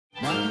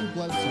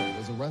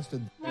was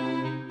arrested.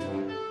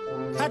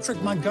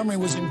 Patrick Montgomery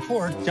was in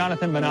court.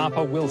 Jonathan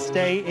Manapa will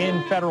stay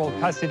in federal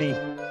custody.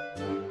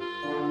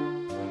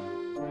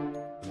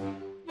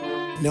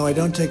 No, I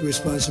don't take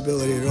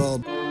responsibility at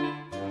all.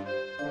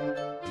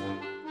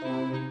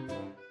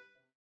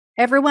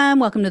 Everyone,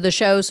 welcome to the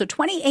show. So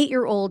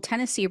 28-year-old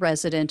Tennessee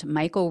resident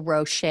Michael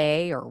Roche,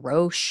 or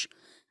Roche,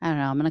 I don't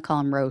know, I'm going to call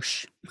him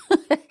Roche.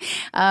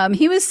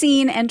 He was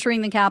seen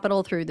entering the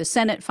Capitol through the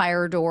Senate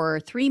fire door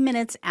 3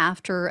 minutes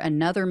after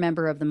another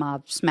member of the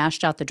mob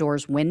smashed out the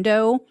door's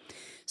window.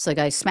 So the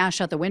guy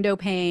smashed out the window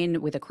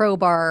pane with a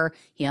crowbar.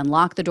 He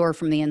unlocked the door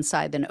from the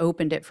inside, then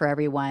opened it for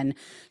everyone.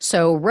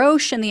 So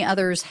Roche and the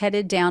others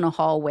headed down a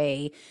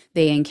hallway.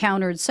 They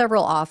encountered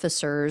several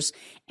officers.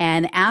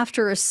 And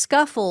after a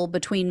scuffle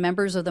between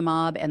members of the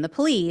mob and the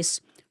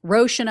police,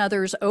 Roche and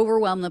others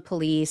overwhelmed the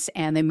police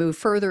and they moved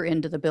further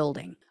into the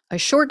building. A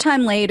short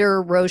time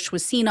later, Roche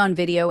was seen on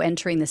video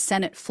entering the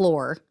Senate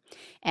floor,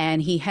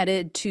 and he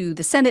headed to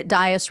the Senate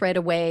dais right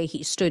away.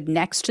 He stood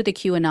next to the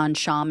QAnon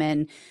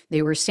shaman.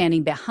 They were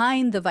standing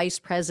behind the vice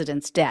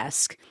president's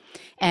desk,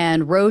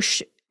 and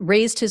Roche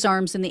raised his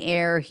arms in the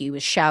air. He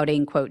was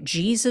shouting, quote,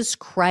 "Jesus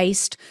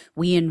Christ,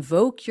 we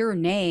invoke your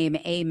name,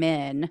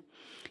 amen."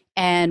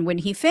 And when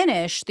he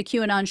finished, the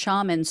QAnon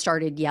shaman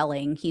started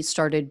yelling. He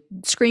started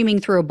screaming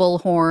through a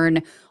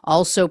bullhorn,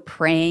 also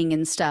praying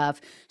and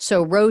stuff.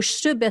 So Roche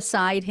stood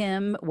beside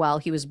him while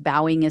he was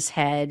bowing his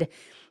head.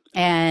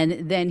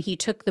 And then he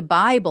took the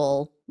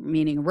Bible,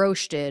 meaning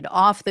Roche did,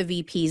 off the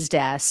VP's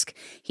desk.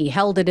 He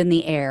held it in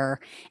the air.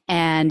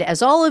 And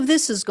as all of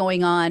this is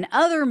going on,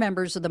 other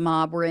members of the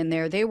mob were in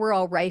there. They were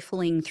all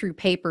rifling through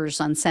papers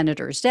on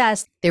senators'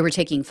 desks. They were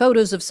taking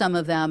photos of some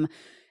of them.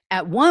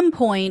 At one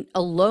point,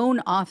 a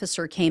lone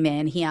officer came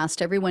in. He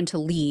asked everyone to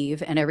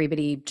leave, and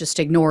everybody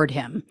just ignored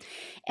him.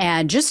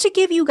 And just to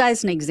give you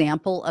guys an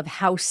example of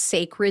how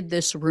sacred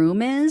this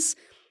room is,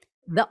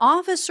 the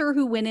officer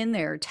who went in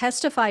there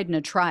testified in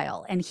a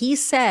trial, and he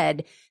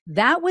said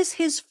that was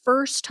his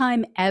first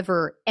time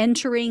ever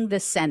entering the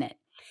Senate.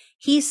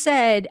 He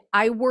said,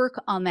 "I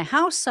work on the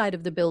House side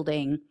of the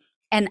building,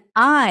 and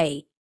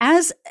I,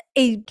 as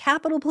a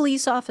Capitol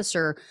Police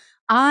officer,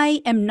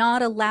 I am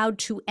not allowed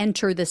to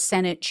enter the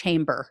Senate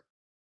chamber."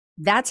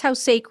 That's how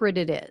sacred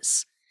it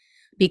is,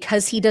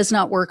 because he does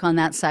not work on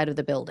that side of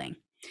the building.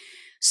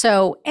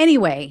 So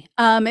anyway,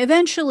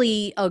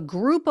 eventually a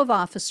group of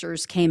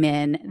officers came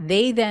in.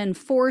 They then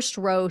forced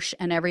Roche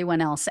and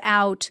everyone else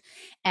out.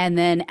 And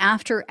then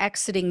after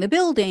exiting the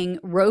building,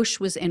 Roche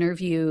was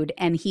interviewed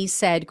and he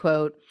said,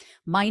 quote,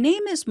 "My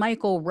name is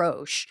Michael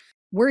Roche.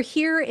 We're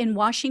here in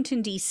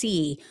Washington,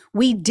 D.C.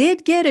 We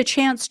did get a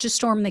chance to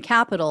storm the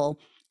Capitol,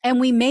 and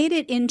we made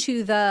it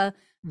into the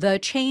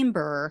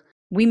chamber.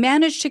 We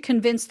managed to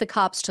convince the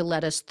cops to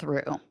let us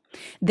through.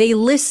 They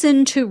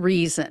listened to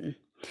reason.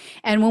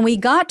 And when we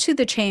got to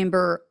the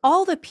chamber,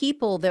 all the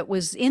people that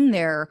was in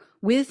there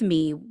with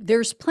me,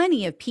 there's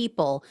plenty of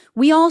people,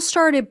 we all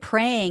started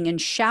praying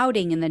and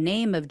shouting in the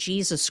name of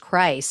Jesus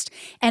Christ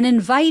and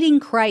inviting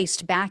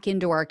Christ back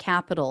into our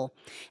Capitol.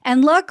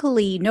 And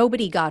luckily,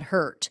 nobody got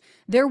hurt.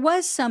 There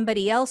was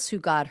somebody else who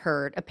got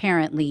hurt,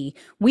 apparently.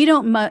 We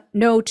don't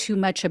know too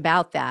much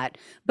about that,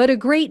 but a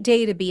great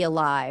day to be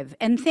alive.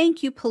 And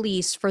thank you,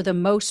 police, for the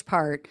most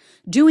part,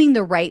 doing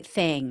the right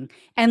thing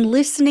and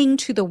listening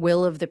to the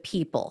will of the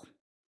people."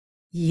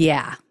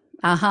 Yeah,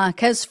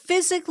 because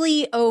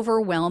physically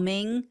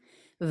overwhelming,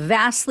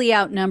 vastly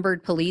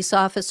outnumbered police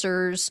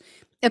officers,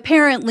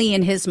 apparently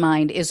in his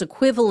mind, is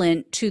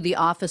equivalent to the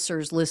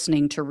officers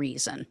listening to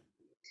reason.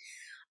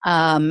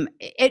 And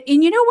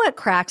you know what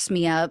cracks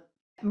me up?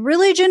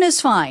 Religion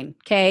is fine,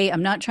 okay?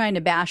 I'm not trying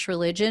to bash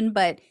religion,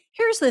 but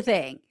here's the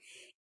thing.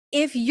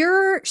 If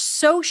you're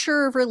so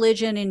sure of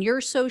religion and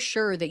you're so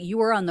sure that you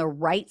are on the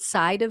right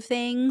side of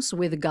things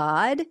with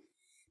God,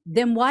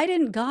 then why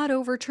didn't God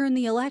overturn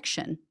the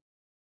election?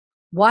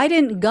 Why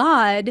didn't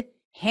God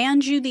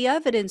hand you the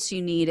evidence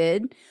you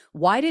needed?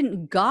 Why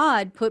didn't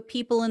God put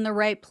people in the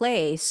right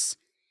place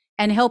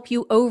and help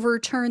you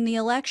overturn the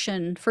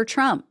election for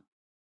Trump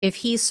if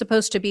he's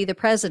supposed to be the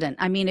president?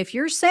 I mean, if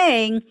you're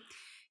saying,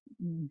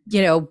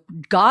 you know,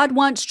 God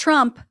wants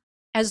Trump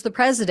as the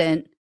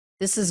president,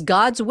 this is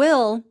God's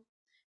will,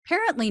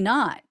 apparently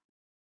not.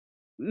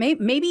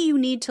 Maybe you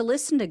need to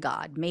listen to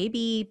God.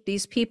 Maybe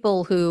these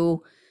people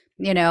who,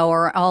 you know,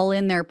 are all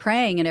in there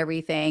praying and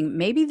everything,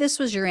 maybe this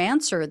was your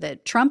answer,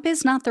 that Trump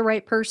is not the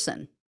right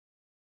person.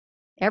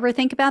 Ever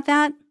think about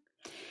that?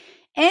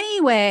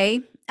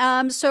 Anyway,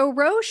 so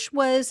Roche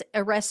was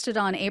arrested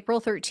on April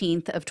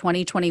 13th of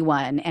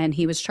 2021, and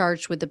he was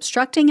charged with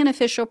obstructing an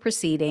official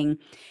proceeding,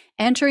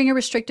 entering a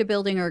restricted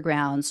building or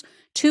grounds,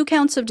 2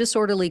 counts of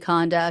disorderly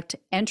conduct,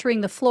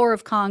 entering the floor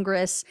of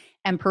Congress,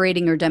 and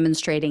parading or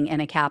demonstrating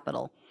in a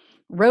Capitol.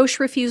 Roche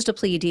refused a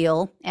plea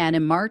deal, and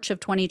in March of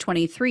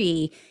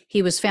 2023,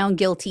 he was found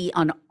guilty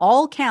on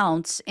all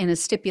counts in a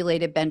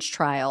stipulated bench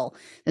trial.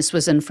 This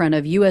was in front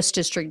of U.S.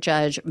 District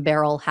Judge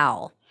Beryl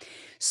Howell.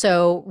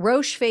 So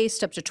Roche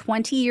faced up to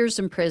 20 years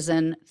in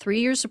prison, 3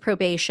 years of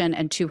probation,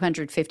 and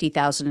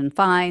 250,000 in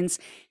fines.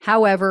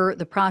 However,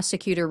 the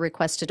prosecutor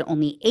requested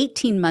only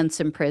 18 months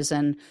in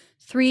prison,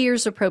 3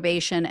 years of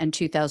probation, and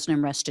 2,000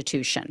 in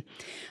restitution.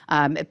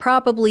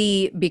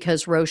 Probably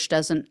because Roche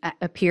doesn't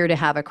appear to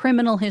have a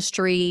criminal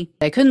history.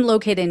 I couldn't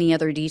locate any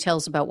other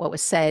details about what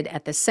was said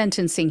at the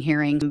sentencing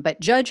hearing, but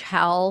Judge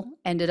Howell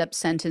ended up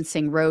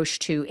sentencing Roche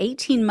to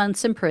 18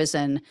 months in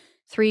prison,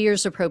 3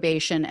 years of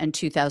probation, and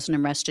 2,000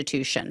 in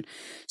restitution.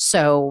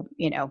 So,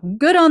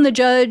 good on the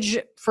judge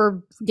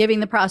for giving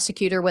the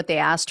prosecutor what they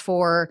asked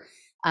for.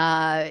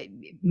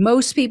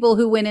 Most people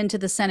who went into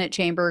the Senate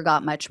chamber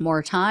got much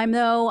more time,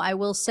 though, I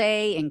will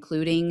say,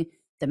 including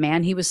the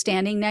man he was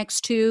standing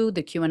next to,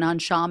 the QAnon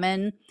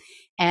shaman.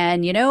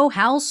 And,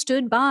 Hal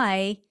stood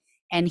by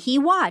and he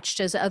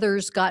watched as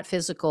others got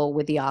physical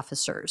with the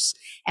officers.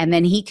 And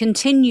then he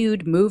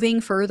continued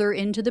moving further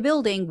into the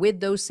building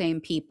with those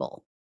same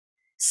people.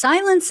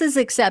 Silence is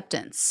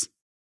acceptance,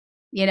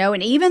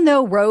 and even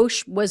though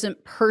Roche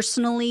wasn't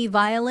personally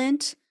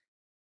violent,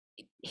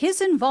 his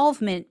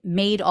involvement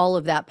made all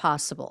of that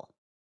possible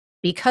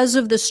because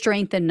of the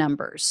strength in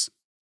numbers.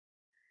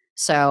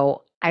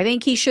 So I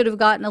think he should have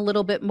gotten a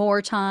little bit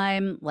more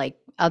time like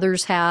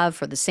others have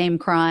for the same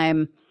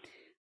crime.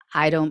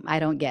 I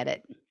don't get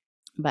it.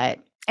 But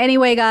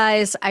anyway,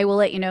 guys, I will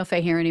let you know if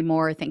I hear any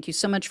more. Thank you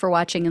so much for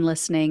watching and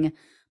listening.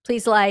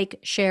 Please like,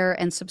 share,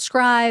 and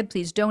subscribe.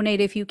 Please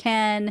donate if you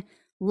can.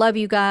 Love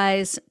you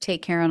guys.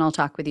 Take care, and I'll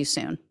talk with you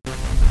soon.